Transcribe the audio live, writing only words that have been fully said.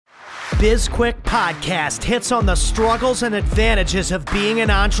BizQuick podcast hits on the struggles and advantages of being an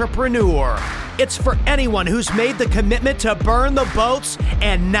entrepreneur. It's for anyone who's made the commitment to burn the boats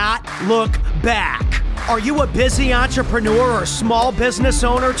and not look back. Are you a busy entrepreneur or small business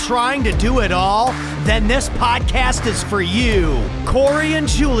owner trying to do it all? Then this podcast is for you. Corey and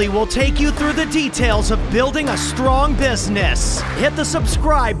Julie will take you through the details of building a strong business. Hit the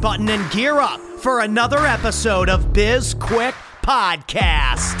subscribe button and gear up for another episode of BizQuick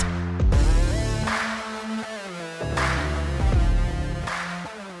Podcast.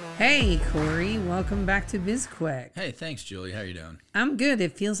 Hey, Corey. Welcome back to BizQuick. Hey, thanks, Julie. How you doing? I'm good.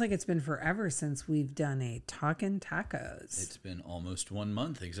 It feels like it's been forever since we've done a Talkin' Tacos. It's been almost 1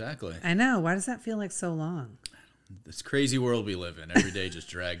 month, exactly. I know. Why does that feel like so long? This crazy world we live in. Every day just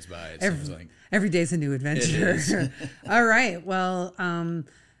drags by, it seems like. Every day's a new adventure. All right. Well,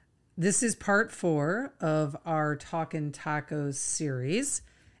 this is part 4 of our Talkin' Tacos series.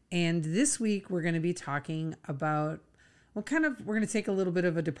 And this week we're going to be talking about... we're going to take a little bit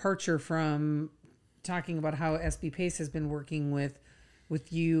of a departure from talking about how SB Pace has been working with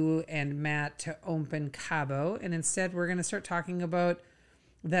you and Matt to open Cabo. And instead, we're going to start talking about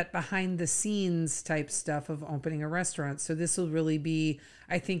that behind the scenes type stuff of opening a restaurant. So this will really be,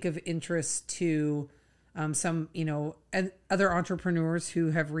 I think, of interest to some, and other entrepreneurs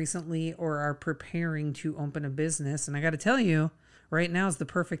who have recently or are preparing to open a business. And I got to tell you, right now is the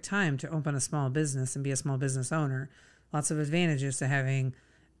perfect time to open a small business and be a small business owner. Lots of advantages to having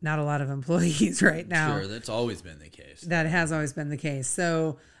not a lot of employees right now. Sure, that's always been the case. That has always been the case.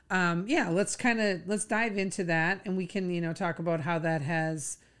 So, let's dive into that, and we can, talk about how that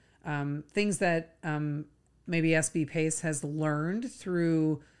has things that maybe SB Pace has learned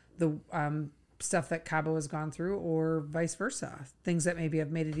through the stuff that Cabo has gone through, or vice versa. Things that maybe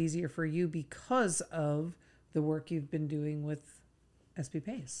have made it easier for you because of the work you've been doing with SB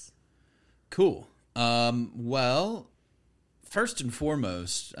Pace. Cool. Well, first and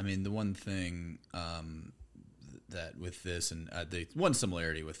foremost, I mean, the one thing that with this, and the one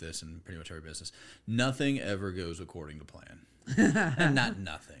similarity with this and pretty much every business, nothing ever goes according to plan. And not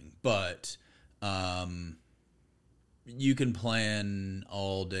nothing, but you can plan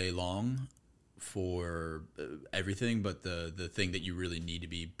all day long for everything, but the thing that you really need to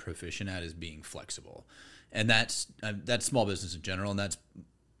be proficient at is being flexible. And that's small business in general, and that's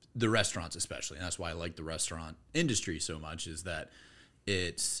the restaurants especially, and that's why I like the restaurant industry so much, is that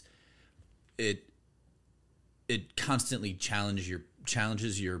it constantly challenges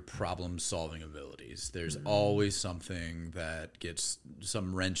your problem solving abilities. There's always something that gets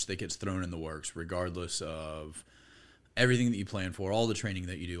some wrench that gets thrown in the works, regardless of everything that you plan for, all the training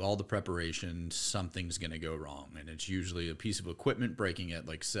that you do, all the preparation. Something's going to go wrong, and it's usually a piece of equipment breaking at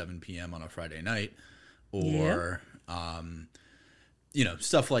like 7 p.m. on a Friday night, or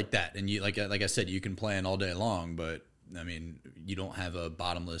stuff like that. And you, like I said, you can plan all day long, but I mean, you don't have a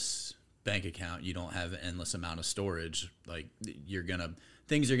bottomless bank account. You don't have an endless amount of storage. Like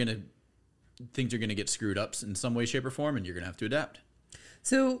things are gonna get screwed up in some way, shape, or form, and you're gonna have to adapt.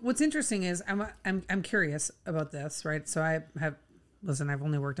 So what's interesting is I'm curious about this, right? So I've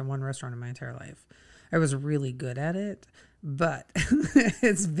only worked in one restaurant in my entire life. I was really good at it, but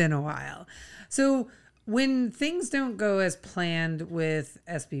it's been a while. So when things don't go as planned with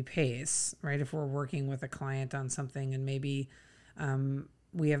SB Pace, right? If we're working with a client on something and maybe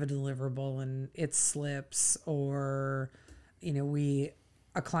we have a deliverable and it slips, or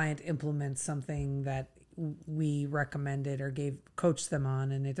a client implements something that we recommended or coached them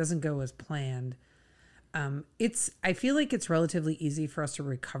on, and it doesn't go as planned. I feel like it's relatively easy for us to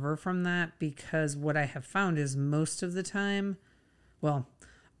recover from that, because what I have found is most of the time,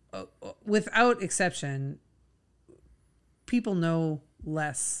 without exception, people know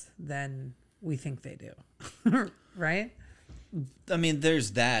less than we think they do, right? I mean,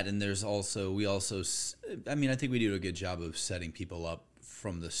 there's that, and there's also, I think we do a good job of setting people up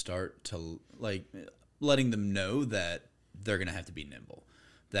from the start to, like, letting them know that they're going to have to be nimble,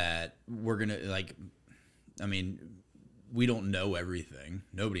 that we're going to, we don't know everything.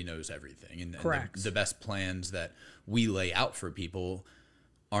 Nobody knows everything. And Correct. The best plans that we lay out for people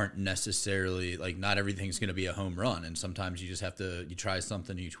aren't necessarily, like, not everything's going to be a home run. And sometimes you just have to, you try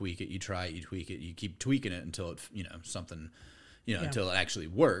something, you tweak it, you try it, you tweak it, you keep tweaking it until it, until it actually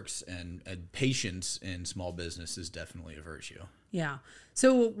works. And patience in small business is definitely a virtue. Yeah.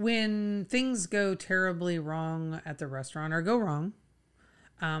 So when things go terribly wrong at the restaurant, or go wrong,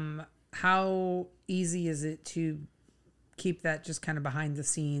 how easy is it to keep that just kind of behind the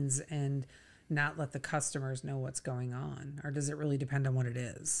scenes and not let the customers know what's going on? Or does it really depend on what it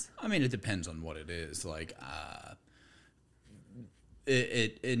is? I mean, it depends on what it is. Like,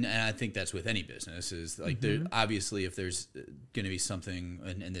 And I think that's with any business is like there, obviously if there's going to be something,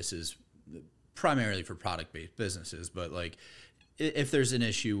 and this is primarily for product-based businesses, but like if there's an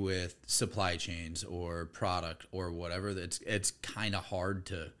issue with supply chains or product or whatever, it's kind of hard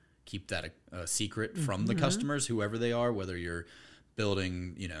to keep that a secret from the customers, whoever they are, whether you're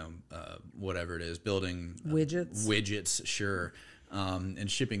building, whatever it is, building widgets, sure, and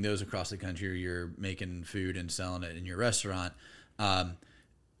shipping those across the country, or you're making food and selling it in your restaurant.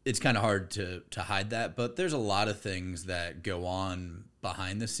 It's kind of hard to hide that, but there's a lot of things that go on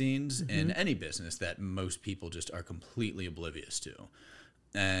behind the scenes in any business that most people just are completely oblivious to.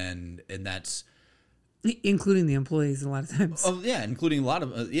 And that's including the employees a lot of times. Oh yeah. Including a lot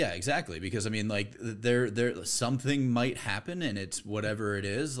of, yeah, exactly. Because I mean, like there, something might happen and it's whatever it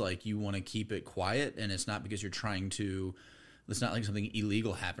is, like you want to keep it quiet, and it's not because you're trying to, it's not like something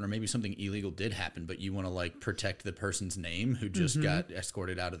illegal happened, or maybe something illegal did happen, but you want to like protect the person's name who just got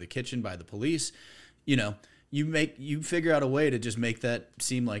escorted out of the kitchen by the police. You figure out a way to just make that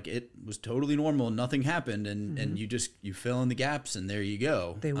seem like it was totally normal and nothing happened, and you fill in the gaps, and there you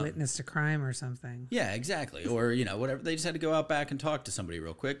go. They witnessed a crime or something. Yeah, exactly. Or, whatever. They just had to go out back and talk to somebody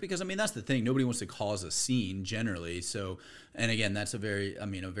real quick, because I mean, that's the thing. Nobody wants to cause a scene generally. So, and again, that's a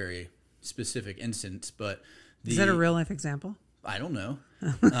very specific instance, but is that a real life example? I don't know.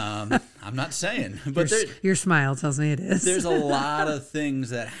 I'm not saying, but your smile tells me it is. There's a lot of things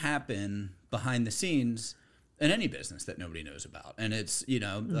that happen behind the scenes in any business that nobody knows about. And it's,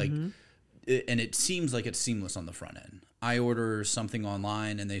 and it seems like it's seamless on the front end. I order something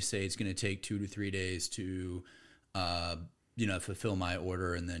online and they say it's going to take 2 to 3 days to, fulfill my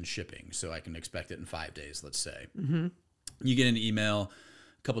order and then shipping. So I can expect it in 5 days, let's say. You get an email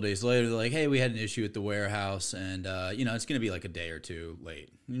a couple days later, they're like, hey, we had an issue at the warehouse, and it's going to be like a day or two late.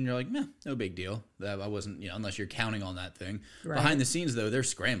 And you're like, no big deal. I wasn't, unless you're counting on that thing. Right. Behind the scenes, though, they're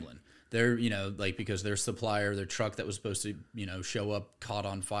scrambling. They're, because their supplier, their truck that was supposed to, show up caught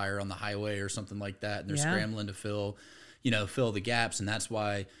on fire on the highway or something like that, and they're scrambling to fill the gaps. And that's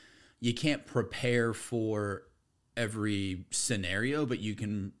why you can't prepare for every scenario, but you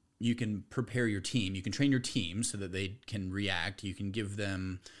can prepare your team. You can train your team so that they can react. You can give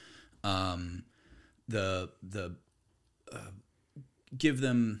them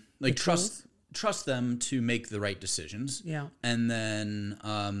trust them to make the right decisions. Yeah. And then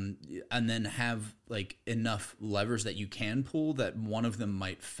have like enough levers that you can pull that one of them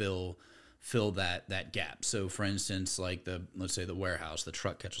might fill that gap. So for instance, like let's say the warehouse, the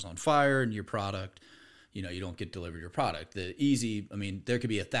truck catches on fire and your product, you don't get delivered your product. There could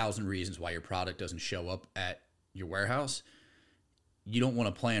be 1,000 reasons why your product doesn't show up at your warehouse. You don't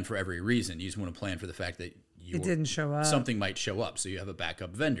want to plan for every reason. You just want to plan for the fact that it didn't show up. Something might show up. So you have a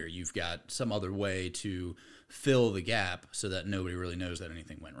backup vendor. You've got some other way to fill the gap so that nobody really knows that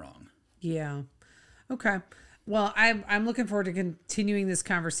anything went wrong. Yeah. Okay. Well, I'm looking forward to continuing this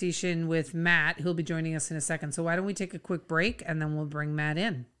conversation with Matt. He'll be joining us in a second. So why don't we take a quick break and then we'll bring Matt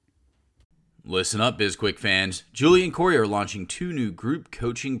in. Listen up, BizQuick fans. Julie and Corey are launching 2 new group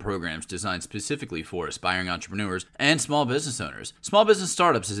coaching programs designed specifically for aspiring entrepreneurs and small business owners. Small Business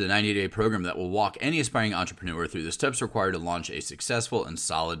Startups is a 90-day program that will walk any aspiring entrepreneur through the steps required to launch a successful and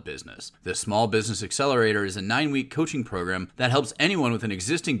solid business. The Small Business Accelerator is a 9-week coaching program that helps anyone with an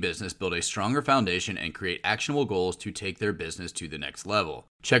existing business build a stronger foundation and create actionable goals to take their business to the next level.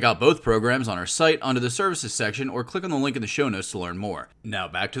 Check out both programs on our site under the services section, or click on the link in the show notes to learn more. Now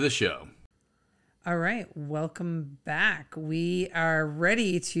back to the show. All right, welcome back. We are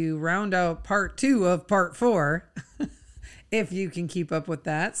ready to round out part 2 of part 4, if you can keep up with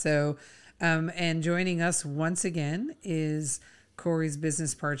that. So, and joining us once again is Corey's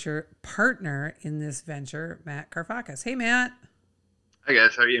business partner in this venture, Matt Karfakis. Hey, Matt. Hi,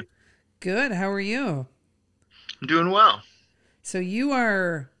 guys. How are you? Good. How are you? I'm doing well. So you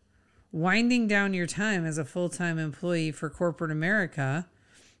are winding down your time as a full-time employee for corporate America,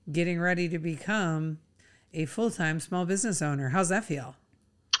 getting ready to become a full-time small business owner. How's that feel?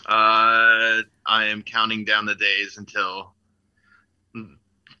 I am counting down the days until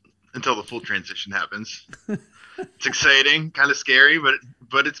the full transition happens. It's exciting, kind of scary,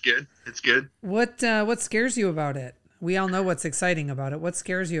 but it's good. It's good. What scares you about it? We all know what's exciting about it. What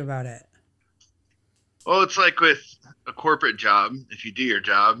scares you about it? Well, it's like with a corporate job. If you do your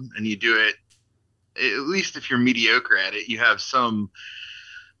job and you do it, at least if you're mediocre at it, you have some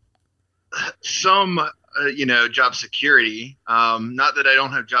job security. Not that I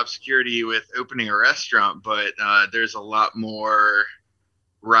don't have job security with opening a restaurant, but there's a lot more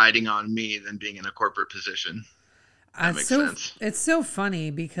riding on me than being in a corporate position. That makes sense. It's so funny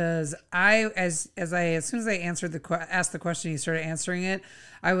because as soon as I asked the question, you started answering it.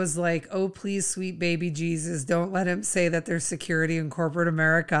 I was like, "Oh, please, sweet baby Jesus, don't let him say that there's security in corporate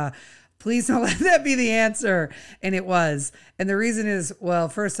America. Please don't let that be the answer." And it was. And the reason is, well,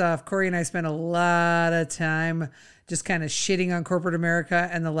 first off, Corey and I spent a lot of time just kind of shitting on corporate America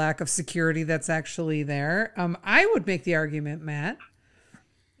and the lack of security that's actually there. I would make the argument, Matt,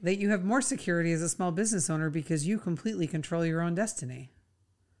 that you have more security as a small business owner because you completely control your own destiny.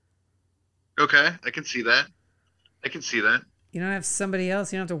 Okay, I can see that. You don't have somebody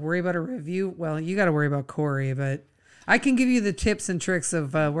else. You don't have to worry about a review. Well, you got to worry about Corey, but I can give you the tips and tricks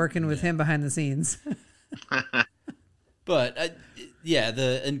of working with him behind the scenes. But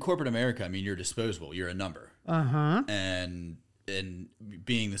in corporate America, I mean, you're disposable. You're a number. And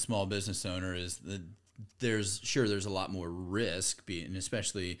being the small business owner there's a lot more risk, and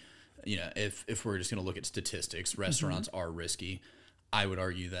especially, if we're just going to look at statistics, restaurants are risky. I would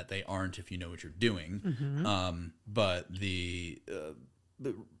argue that they aren't if you know what you're doing. But the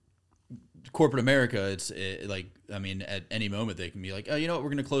corporate America, at any moment they can be like, oh, you know what, we're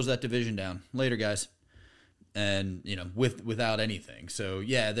going to close that division down later, guys. And, without anything. So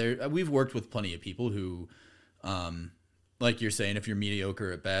yeah, we've worked with plenty of people who, like you're saying, if you're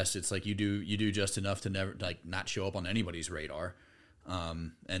mediocre at best, it's like you do just enough to never not show up on anybody's radar.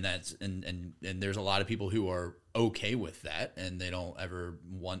 And there's a lot of people who are okay with that, and they don't ever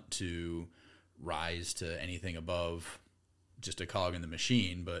want to rise to anything above just a cog in the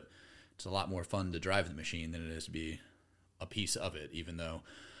machine. But it's a lot more fun to drive the machine than it is to be a piece of it, even though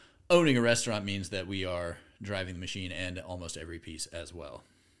owning a restaurant means that we are driving the machine and almost every piece as well.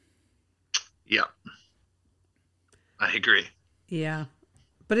 Yeah. I agree. Yeah.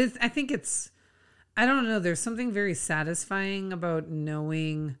 But I think I don't know. There's something very satisfying about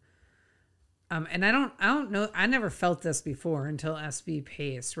knowing, and I don't know. I never felt this before until SB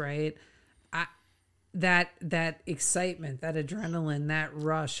Pace, right? That excitement, that adrenaline, that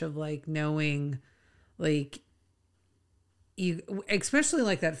rush of knowing, you,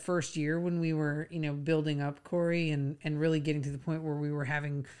 especially that first year when we were, building up, Corey, and really getting to the point where we were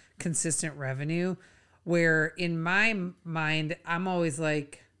having consistent revenue, where in my mind, I'm always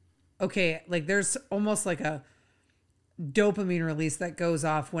okay, there's almost a dopamine release that goes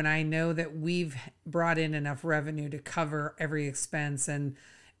off when I know that we've brought in enough revenue to cover every expense and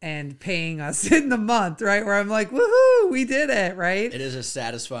paying us in the month, right? Where I'm like, woohoo, we did it, right? It is a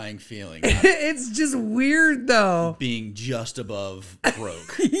satisfying feeling. It's just weird though. Being just above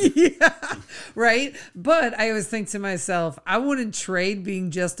broke. Yeah, right? But I always think to myself, I wouldn't trade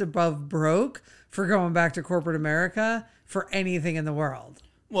being just above broke for going back to corporate America for anything in the world.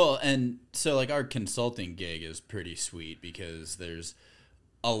 Well, and so our consulting gig is pretty sweet because there's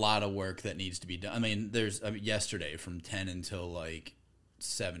a lot of work that needs to be done. I mean, yesterday from 10 until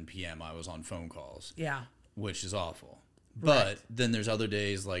 7 p.m. I was on phone calls. Yeah. Which is awful. But right. Then there's other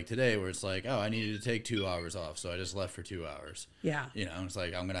days like today where it's I needed to take 2 hours off, so I just left for 2 hours. Yeah. It's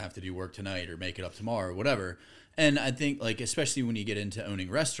I'm going to have to do work tonight or make it up tomorrow or whatever. And I think especially when you get into owning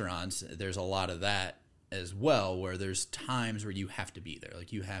restaurants, there's a lot of that as well, where there's times where you have to be there.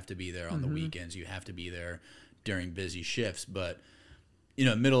 You have to be there on the weekends. You have to be there during busy shifts. But,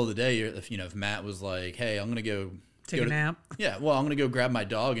 middle of the day, if Matt was like, hey, I'm going to go take a nap. Yeah, well, I'm going to go grab my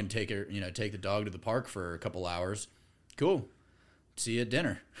dog and take the dog to the park for a couple hours. Cool. See you at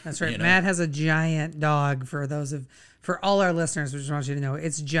dinner. That's right. Matt has a giant dog. For all our listeners, we just want you to know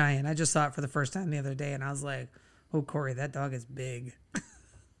it's giant. I just saw it for the first time the other day, and I was like, "Oh, Corey, that dog is big."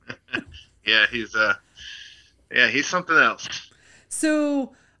 Yeah, he's something else.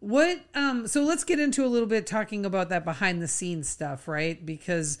 So what? So let's get into a little bit talking about that behind the scenes stuff, right?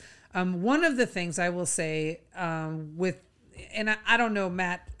 Because one of the things I will say and I don't know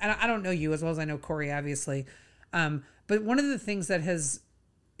Matt, I don't know you as well as I know Corey, obviously, but one of the things that has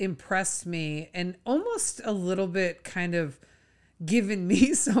impressed me and almost a little bit kind of given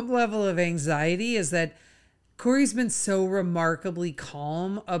me some level of anxiety is that Corey's been so remarkably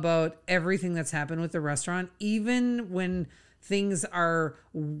calm about everything that's happened with the restaurant, even when things are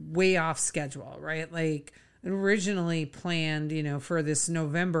way off schedule, right? Originally planned, for this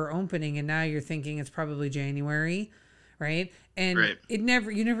November opening, and now you're thinking it's probably January, right? And right.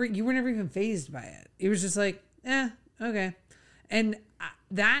 You were never even fazed by it. It was just okay. And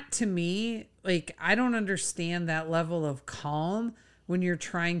that to me, I don't understand that level of calm when you're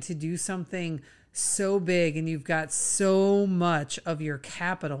trying to do something so big and you've got so much of your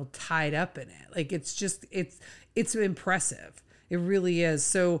capital tied up in it. It's impressive. It really is.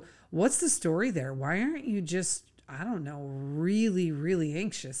 So what's the story there? Why aren't you just, I don't know, really, really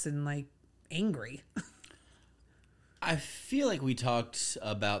anxious and angry? I feel like we talked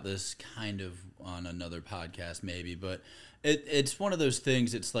about this kind of on another podcast maybe, but it's one of those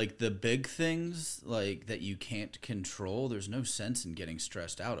things. It's like the big things like that you can't control. There's no sense in getting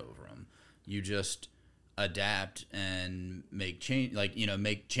stressed out over them. You just adapt and make change, like, you know,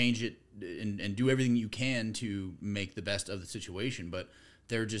 change it and do everything you can to make the best of the situation. But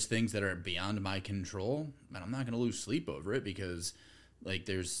they're just things that are beyond my control, and I'm not going to lose sleep over it because like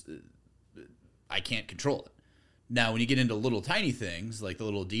I can't control it. Now, when you get into little tiny things, like the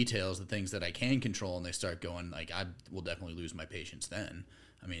little details, the things that I can control, and they start going, like, I will definitely lose my patience then.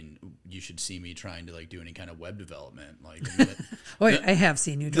 I mean, you should see me trying to, like, do any kind of web development. Like, I have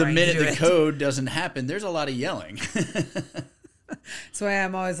seen you trying to do it. The minute the code doesn't happen, there's a lot of yelling. So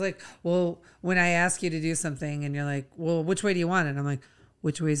I'm always like, well, when I ask you to do something and you're like, well, which way do you want it? I'm like,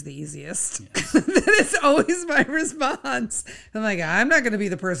 which way is the easiest? Yes. That is always my response. I'm like, I'm not going to be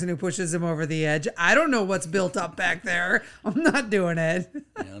the person who pushes him over the edge. I don't know what's built up back there. I'm not doing it.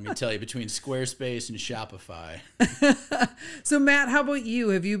 Yeah, let me tell you, between Squarespace and Shopify. So, Matt, how about you?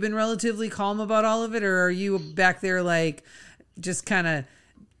 Have you been relatively calm about all of it, or are you back there like just kind of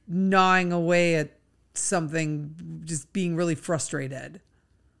gnawing away at something, just being really frustrated?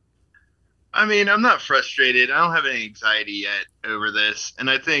 I mean, I'm not frustrated. I don't have any anxiety yet over this. And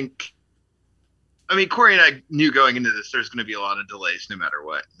I think, I mean, Corey and I knew going into this, there's going to be a lot of delays no matter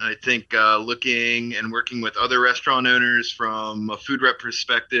what. And I think looking and working with other restaurant owners from a food rep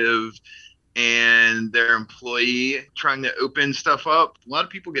perspective and their employee trying to open stuff up, a lot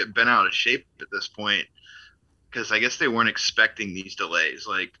of people get bent out of shape at this point because I guess they weren't expecting these delays.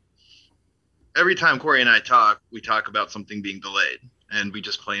 Like every time Corey and I talk, we talk about something being delayed. And we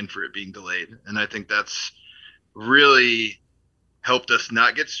just plan for it being delayed. And I think that's really helped us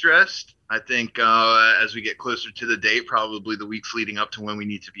not get stressed. I think as we get closer to the date, probably the weeks leading up to when we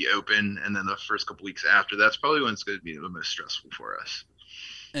need to be open, and then the first couple weeks after, that's probably when it's going to be the most stressful for us.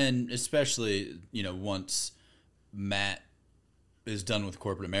 And especially, you know, once Matt is done with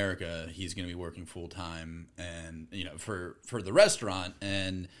corporate America, he's going to be working full time and, you know, for the restaurant.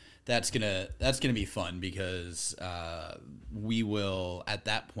 And that's gonna be fun because we will at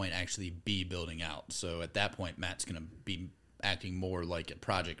that point actually be building out. So at that point, Matt's gonna be acting more like a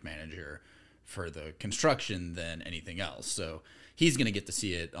project manager for the construction than anything else. So he's gonna get to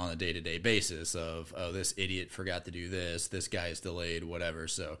see it on a day-to-day basis of, oh, this idiot forgot to do this guy is delayed, whatever.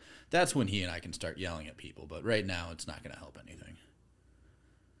 So that's when he and I can start yelling at people. But right now, it's not gonna help anything.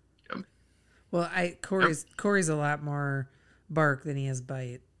 Yep. Well, Corey's a lot more bark than he is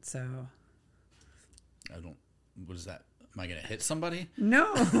bite. So what is that? Am I going to hit somebody?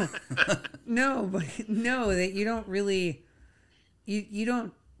 No, that you don't really, you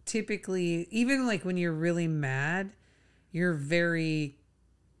don't typically, even like when you're really mad, you're very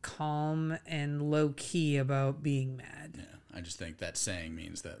calm and low key about being mad. Yeah. I just think that saying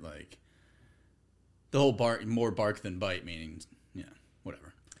means that like the whole more bark than bite means, yeah,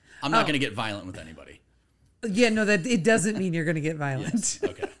 whatever. I'm not going to get violent with anybody. Yeah, no, that it doesn't mean you're going to get violent. Yes.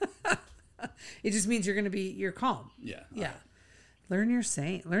 Okay. It just means you're calm. Yeah. Yeah. Right.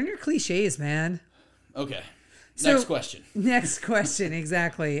 Learn your cliches, man. Okay. Next question. Next question.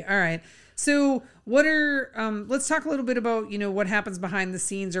 Exactly. All right. So what are, let's talk a little bit about, you know, what happens behind the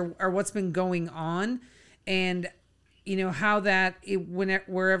scenes or what's been going on and, you know, how that,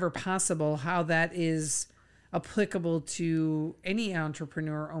 wherever possible, how that is applicable to any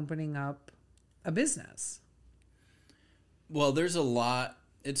entrepreneur opening up a business. Well, there's a lot.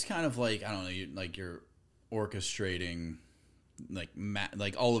 It's kind of like, I don't know, you're orchestrating like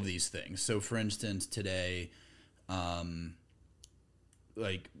all of these things. So for instance, today,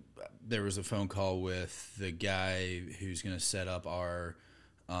 like there was a phone call with the guy who's going to set up our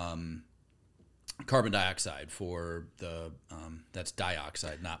carbon dioxide for the that's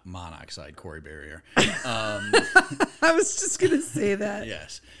dioxide, not monoxide, Corey Barrier. I was just going to say that.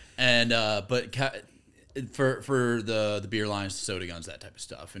 Yes. And but for the beer lines, soda guns, that type of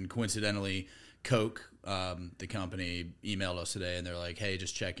stuff. And coincidentally, Coke, the company, emailed us today, and they're like, hey,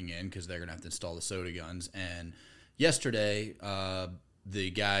 just checking in because they're going to have to install the soda guns. And yesterday,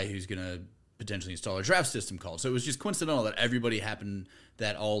 the guy who's going to potentially install a draft system called. So it was just coincidental that everybody happened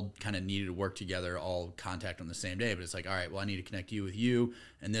that all kind of needed to work together, all contact on the same day. But it's like, all right, well, I need to connect you with you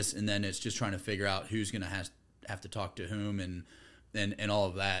and this. And then it's just trying to figure out who's going to have to talk to whom and all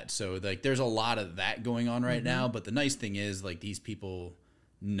of that. So like there's a lot of that going on right now, but the nice thing is like these people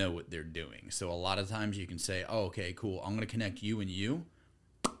know what they're doing. So a lot of times you can say, oh, okay, cool. I'm going to connect you and you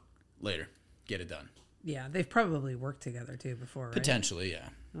later. Get it done. Yeah. They've probably worked together too before, right? Potentially. Yeah.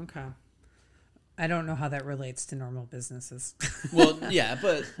 Okay. I don't know how that relates to normal businesses. Well, yeah,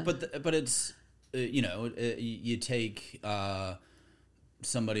 but it's you take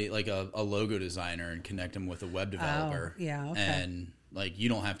somebody like a logo designer and connect them with a web developer. Oh, yeah, okay. And like, you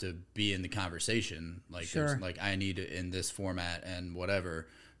don't have to be in the conversation. Like, Sure. there's like, I need it in this format and whatever.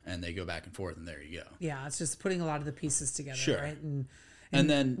 And they go back and forth, and there you go. Yeah, it's just putting a lot of the pieces together, Sure. right? And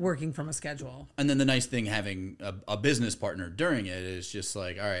then working from a schedule. And then the nice thing having a business partner during it is just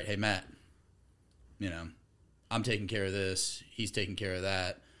like, all right, hey, Matt, I'm taking care of this. He's taking care of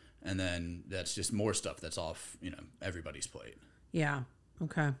that. And then that's just more stuff that's off, everybody's plate. Yeah.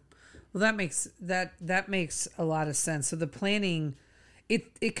 Okay. Well, that makes a lot of sense. So the planning,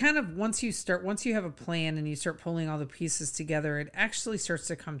 it kind of, once you have a plan and you start pulling all the pieces together, it actually starts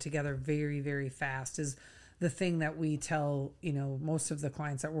to come together very, very fast, is the thing that we tell, most of the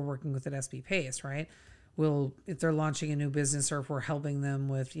clients that we're working with at SB Pace, right? If they're launching a new business, or if we're helping them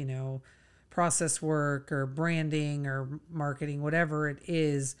with, process work or branding or marketing, whatever it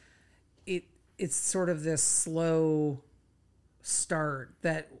is, it's sort of this slow start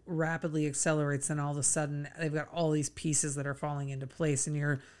that rapidly accelerates, and all of a sudden they've got all these pieces that are falling into place, and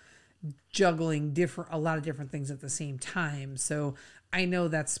you're juggling a lot of different things at the same time. So I know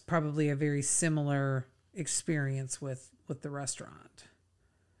that's probably a very similar experience with the restaurant.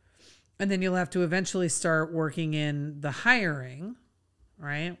 And then you'll have to eventually start working in the hiring,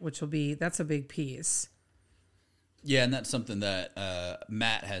 right? That's a big piece. Yeah, and that's something that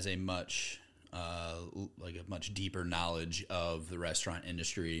Matt has a much deeper knowledge of the restaurant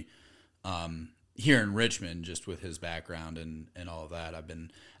industry here in Richmond, just with his background and all of that. I've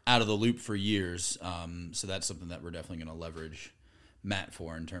been out of the loop for years, so that's something that we're definitely going to leverage Matt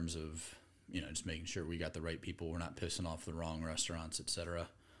for, in terms of just making sure we got the right people, we're not pissing off the wrong restaurants, etc.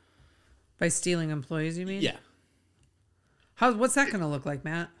 By stealing employees, you mean? Yeah. What's that going to look like,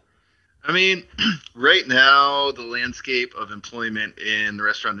 Matt? I mean, right now, the landscape of employment in the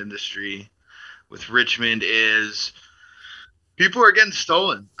restaurant industry with Richmond is people are getting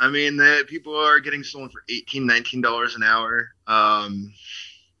stolen. I mean, people are getting stolen for $18, $19 an hour.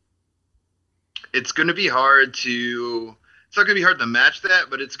 It's going to be hard to... It's not going to be hard to match that,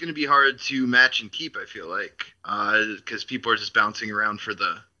 but it's going to be hard to match and keep, I feel like, because people are just bouncing around for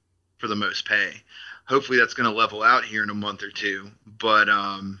the most pay. Hopefully that's going to level out here in a month or two, but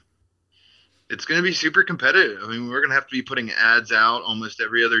it's going to be super competitive. I mean, we're going to have to be putting ads out almost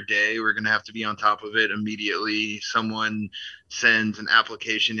every other day. We're going to have to be on top of it immediately. Someone sends an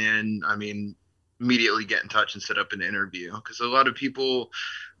application in, immediately get in touch and set up an interview, because a lot of people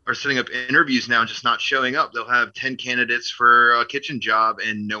are setting up interviews now and just not showing up. They'll have 10 candidates for a kitchen job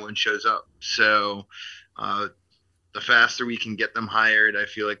and no one shows up. So the faster we can get them hired, I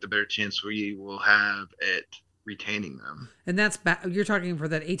feel like the better chance we will have at retaining them. And that's you're talking for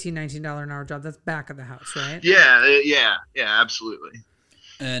that $18, $19 an hour job. That's back of the house, right? Yeah, absolutely.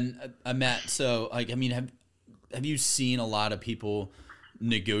 And Matt, so have you seen a lot of people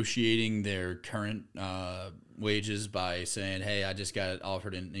negotiating their current wages by saying, hey, I just got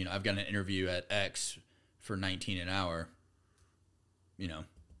offered I've got an interview at X for $19 an hour, do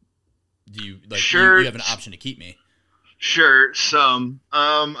you sure, you have an option to keep me? Sure.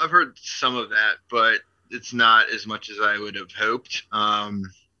 I've heard some of that, but it's not as much as I would have hoped.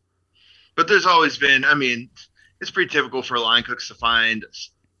 But there's always been, it's pretty typical for line cooks to find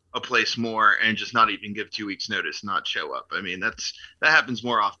a place more and just not even give 2 weeks notice, not show up. That happens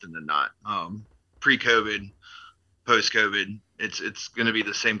more often than not. Pre-COVID, post-COVID, it's going to be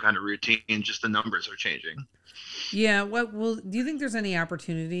the same kind of routine, just the numbers are changing. Yeah. Well, do you think there's any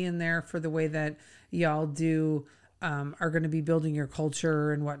opportunity in there for the way that y'all are going to be building your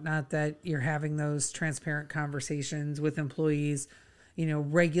culture and whatnot, that you're having those transparent conversations with employees,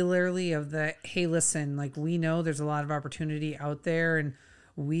 regularly of hey, listen, we know there's a lot of opportunity out there and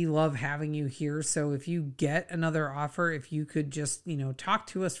we love having you here. So if you get another offer, if you could just, talk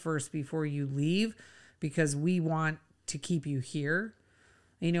to us first before you leave, because we want to keep you here.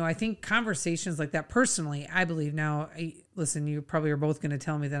 I think conversations like that, personally, I believe now, listen, you probably are both going to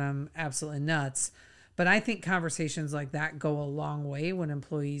tell me that I'm absolutely nuts, but I think conversations like that go a long way when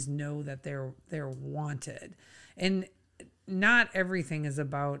employees know that they're wanted. And not everything is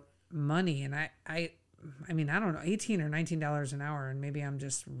about money. And I don't know, $18 or $19 an hour, and maybe I'm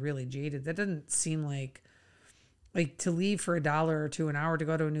just really jaded. That doesn't seem like to leave for $1 or $2 an hour to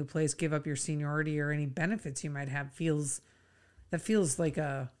go to a new place, give up your seniority or any benefits you might have, feels like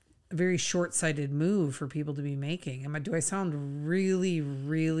a very short-sighted move for people to be making. Do I sound really,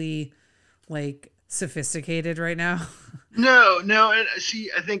 really sophisticated right now? No. And see,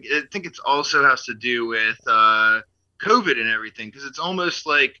 I think it's also has to do with COVID and everything, because it's almost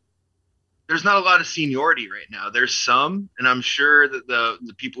like there's not a lot of seniority right now. There's some, and I'm sure that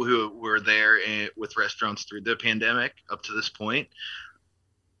the people who were there with restaurants through the pandemic up to this point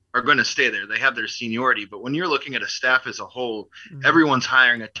are going to stay there. They have their seniority, but when you're looking at a staff as a whole, everyone's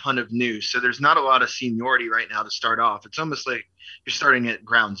hiring a ton of new. So there's not a lot of seniority right now to start off. It's almost like you're starting at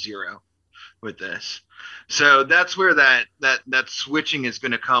ground zero with this. So that's where that switching is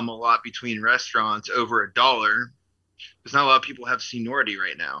going to come a lot between restaurants over $1. There's not a lot of people have seniority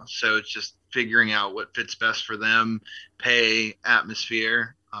right now. So it's just figuring out what fits best for them, pay,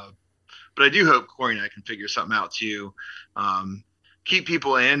 atmosphere. But I do hope Corey and I can figure something out too. Keep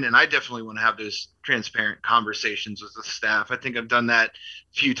people in, and I definitely want to have those transparent conversations with the staff. I think I've done that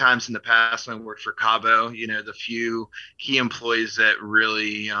a few times in the past when I worked for Cabo. The few key employees that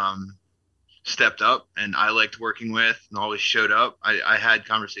really stepped up and I liked working with and always showed up, I had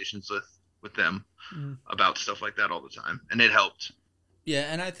conversations with them about stuff like that all the time, and it helped.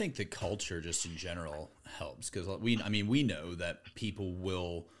 Yeah, and I think the culture just in general helps, because we know that people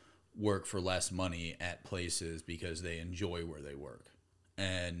will work for less money at places because they enjoy where they work,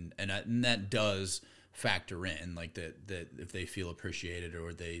 and that does factor in, like that if they feel appreciated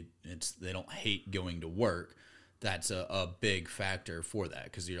or they don't hate going to work, that's a big factor for that,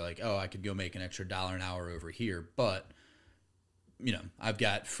 because you're like, oh, I could go make an extra $1 an hour over here, but I've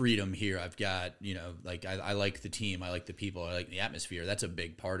got freedom here. I've got, like I like the team, I like the people, I like the atmosphere. That's a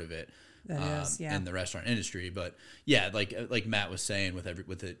big part of it. That is, yeah. In the restaurant industry. But yeah, like Matt was saying, with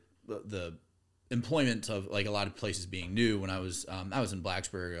the employment of like a lot of places being new. When I was in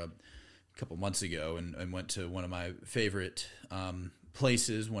Blacksburg a couple months ago and went to one of my favorite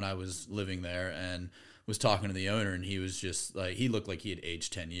places when I was living there, and was talking to the owner, and he was just like, he looked like he had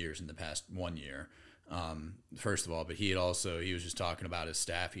aged 10 years in the past 1 year. First of all, but he was just talking about his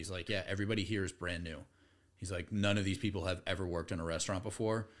staff. He's like, yeah, everybody here is brand new. He's like, none of these people have ever worked in a restaurant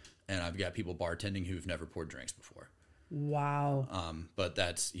before. And I've got people bartending who've never poured drinks before. Wow.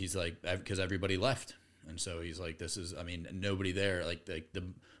 But he's like, because everybody left. And so he's like, nobody there, like the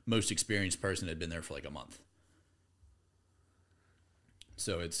most experienced person had been there for like a month.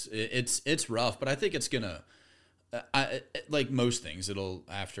 So it's rough, but I think it's gonna, like most things, it'll,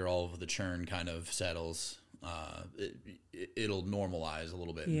 after all of the churn kind of settles, it'll normalize a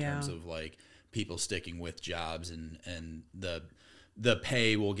little bit in terms of like people sticking with jobs, and the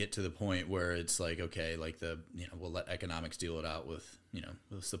pay will get to the point where it's like, okay, like we'll let economics deal it out with,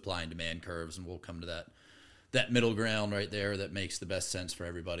 the supply and demand curves, and we'll come to that middle ground right there that makes the best sense for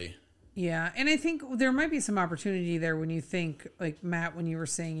everybody. Yeah, and I think there might be some opportunity there when you think, like Matt, when you were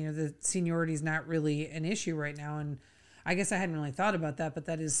saying, the seniority is not really an issue right now, and I guess I hadn't really thought about that, but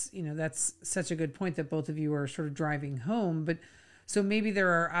that is, that's such a good point that both of you are sort of driving home. But so maybe there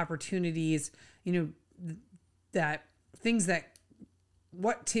are opportunities, that things that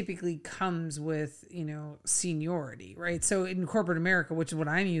what typically comes with, seniority, right? So in corporate America, which is what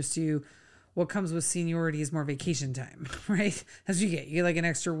I'm used to, what comes with seniority is more vacation time, right? That's what you get like an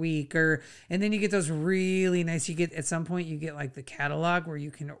extra week, and then you get those really nice, at some point you get like the catalog where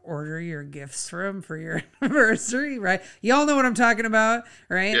you can order your gifts for your anniversary, right? Y'all know what I'm talking about,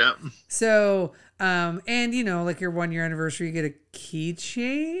 right? Yeah. So, and like your 1 year anniversary, you get a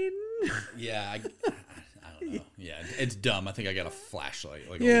keychain. Yeah. I don't know. Yeah. It's dumb. I think I got a flashlight,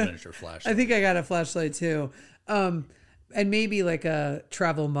 like a miniature flashlight. I think I got a flashlight too. And maybe like a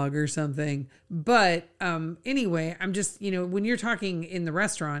travel mug or something. But anyway, I'm just, when you're talking in the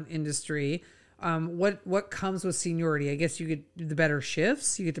restaurant industry, what comes with seniority? I guess you get the better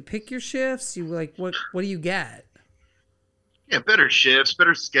shifts. You get to pick your shifts. You like, what do you get? Yeah, better shifts,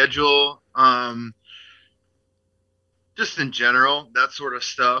 better schedule. Just in general, that sort of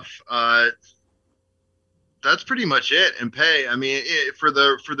stuff. That's pretty much it. And pay, for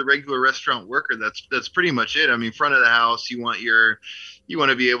the regular restaurant worker, that's pretty much it. Front of the house, you want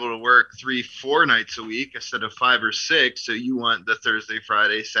to be able to work 3-4 nights a week instead of 5 or 6. So you want the Thursday,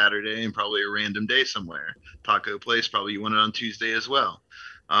 Friday, Saturday, and probably a random day somewhere. Taco place, probably you want it on Tuesday as well.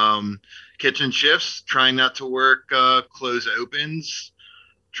 Kitchen shifts, trying not to work close opens,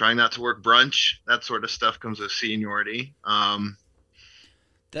 trying not to work brunch. That sort of stuff comes with seniority.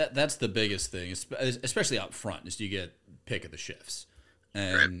 That's the biggest thing, especially out front, is you get pick of the shifts.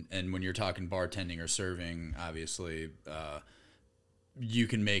 And when you're talking bartending or serving, obviously, you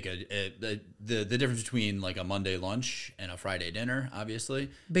can make the difference between like a Monday lunch and a Friday dinner, obviously.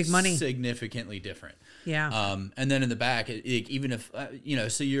 Big money. Significantly different. Yeah. And then in the back, even if,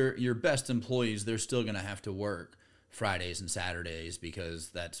 so your best employees, they're still going to have to work Fridays and Saturdays because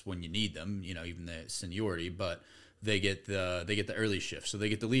that's when you need them, even the seniority, but they get the early shift, so they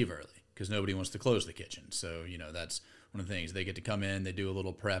get to leave early because nobody wants to close the kitchen. So that's one of the things. They get to come in, they do a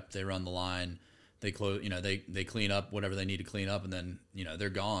little prep, they run the line, they close, they clean up whatever they need to clean up, and then, they're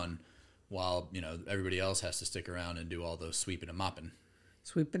gone while, everybody else has to stick around and do all the sweeping and mopping.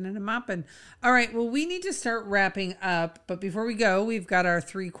 Sweeping and mopping. All right. Well, we need to start wrapping up. But before we go, we've got our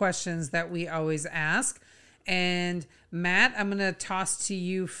 3 questions that we always ask. And Matt, I'm going to toss to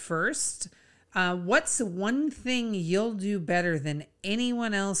you first. What's one thing you'll do better than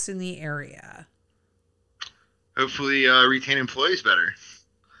anyone else in the area? Hopefully retain employees better.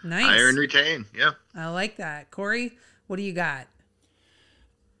 Nice. Hire and retain. Yeah. I like that. Corey, what do you got?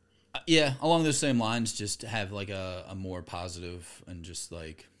 Yeah, along those same lines, just have like a more positive and just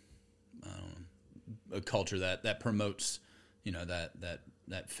like a culture that promotes,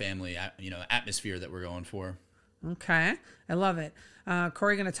 that family, atmosphere that we're going for. Okay, I love it.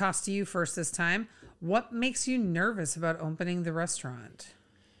 Corey, going to toss to you first this time. What makes you nervous about opening the restaurant?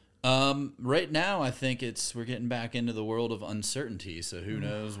 Right now, I think we're getting back into the world of uncertainty. So who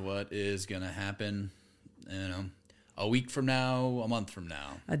knows what is going to happen? A week from now, a month from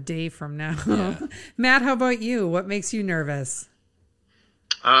now, a day from now. Yeah. Matt, how about you? What makes you nervous?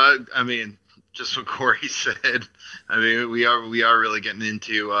 Just what Corey said. We are really getting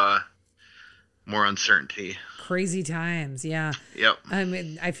into more uncertainty. Crazy times. Yeah. Yep.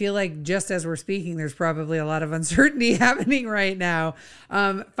 I feel like just as we're speaking, there's probably a lot of uncertainty happening right now.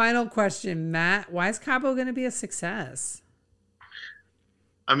 Final question, Matt, why is Cabo going to be a success?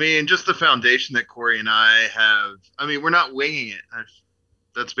 Just the foundation that Corey and I have. We're not winging it.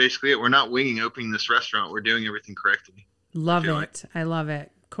 That's basically it. We're not winging opening this restaurant. We're doing everything correctly. Love it. I love it.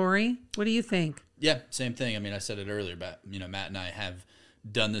 Corey, what do you think? Yeah, same thing. I said it earlier, but Matt and I have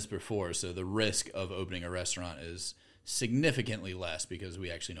done this before, so the risk of opening a restaurant is significantly less because we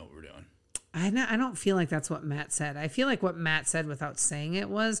actually know what we're doing. I don't feel like that's what Matt said. I feel like what Matt said without saying it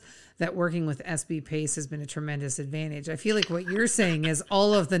was that working with SB Pace has been a tremendous advantage. I feel like what you're saying is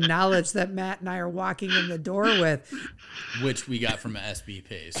all of the knowledge that Matt and I are walking in the door with. Which we got from SB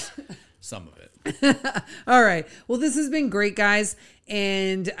Pace. Some of it. All right. Well, this has been great, guys.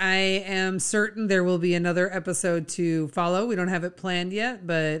 And I am certain there will be another episode to follow. We don't have it planned yet,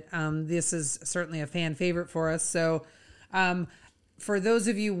 but this is certainly a fan favorite for us. So, for those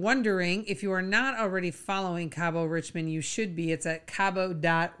of you wondering, if you are not already following Cabo Richmond, you should be. It's at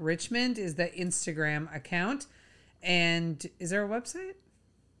cabo.richmond is the Instagram account. And is there a website?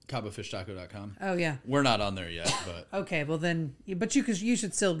 CaboFishTaco.com. Oh, yeah. We're not on there yet, but... Okay, well then, but you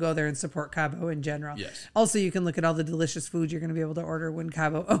should still go there and support Cabo in general. Yes. Also, you can look at all the delicious food you're going to be able to order when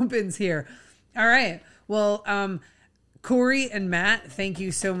Cabo opens here. All right. Well, Corey and Matt, thank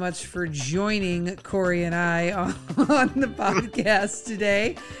you so much for joining Corey and I on the podcast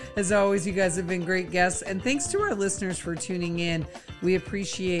today. As always, you guys have been great guests. And thanks to our listeners for tuning in. We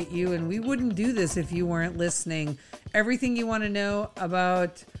appreciate you, and we wouldn't do this if you weren't listening. Everything you want to know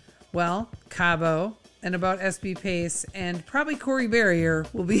about, Cabo and about SB Pace and probably Corey Barrier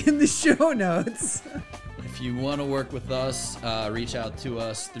will be in the show notes. If you want to work with us, reach out to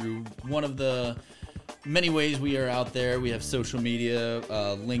us through one of the many ways we are out there. We have social media,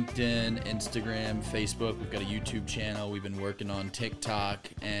 LinkedIn, Instagram, Facebook. We've got a YouTube channel. We've been working on TikTok,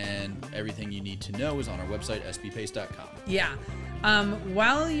 and everything you need to know is on our website, sbpace.com. Yeah.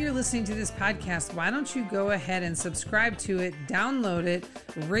 While you're listening to this podcast, why don't you go ahead and subscribe to it, download it,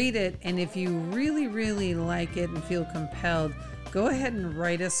 rate it, and if you really, really like it and feel compelled, go ahead and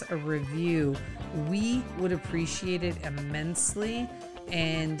write us a review. We would appreciate it immensely.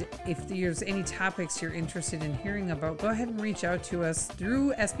 And if there's any topics you're interested in hearing about, go ahead and reach out to us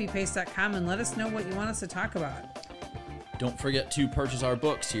through sbpace.com and let us know what you want us to talk about. Don't forget to purchase our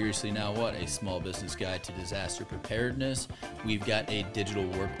book, Seriously Now What? A Small Business Guide to Disaster Preparedness. We've got a digital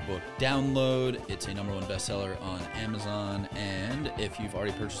workbook download. It's a #1 bestseller on Amazon. And if you've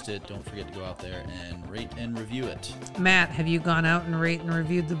already purchased it, don't forget to go out there and rate and review it. Matt, have you gone out and rate and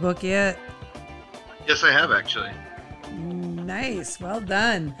reviewed the book yet? Yes, I have, actually. Nice. Well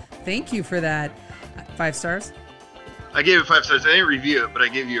done. Thank you for that. 5 stars? I gave it 5 stars. I didn't review it, but I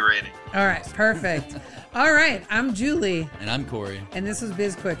gave you a rating. All right. Perfect. All right. I'm Julie. And I'm Corey. And this was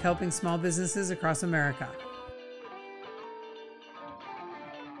BizQuick, helping small businesses across America.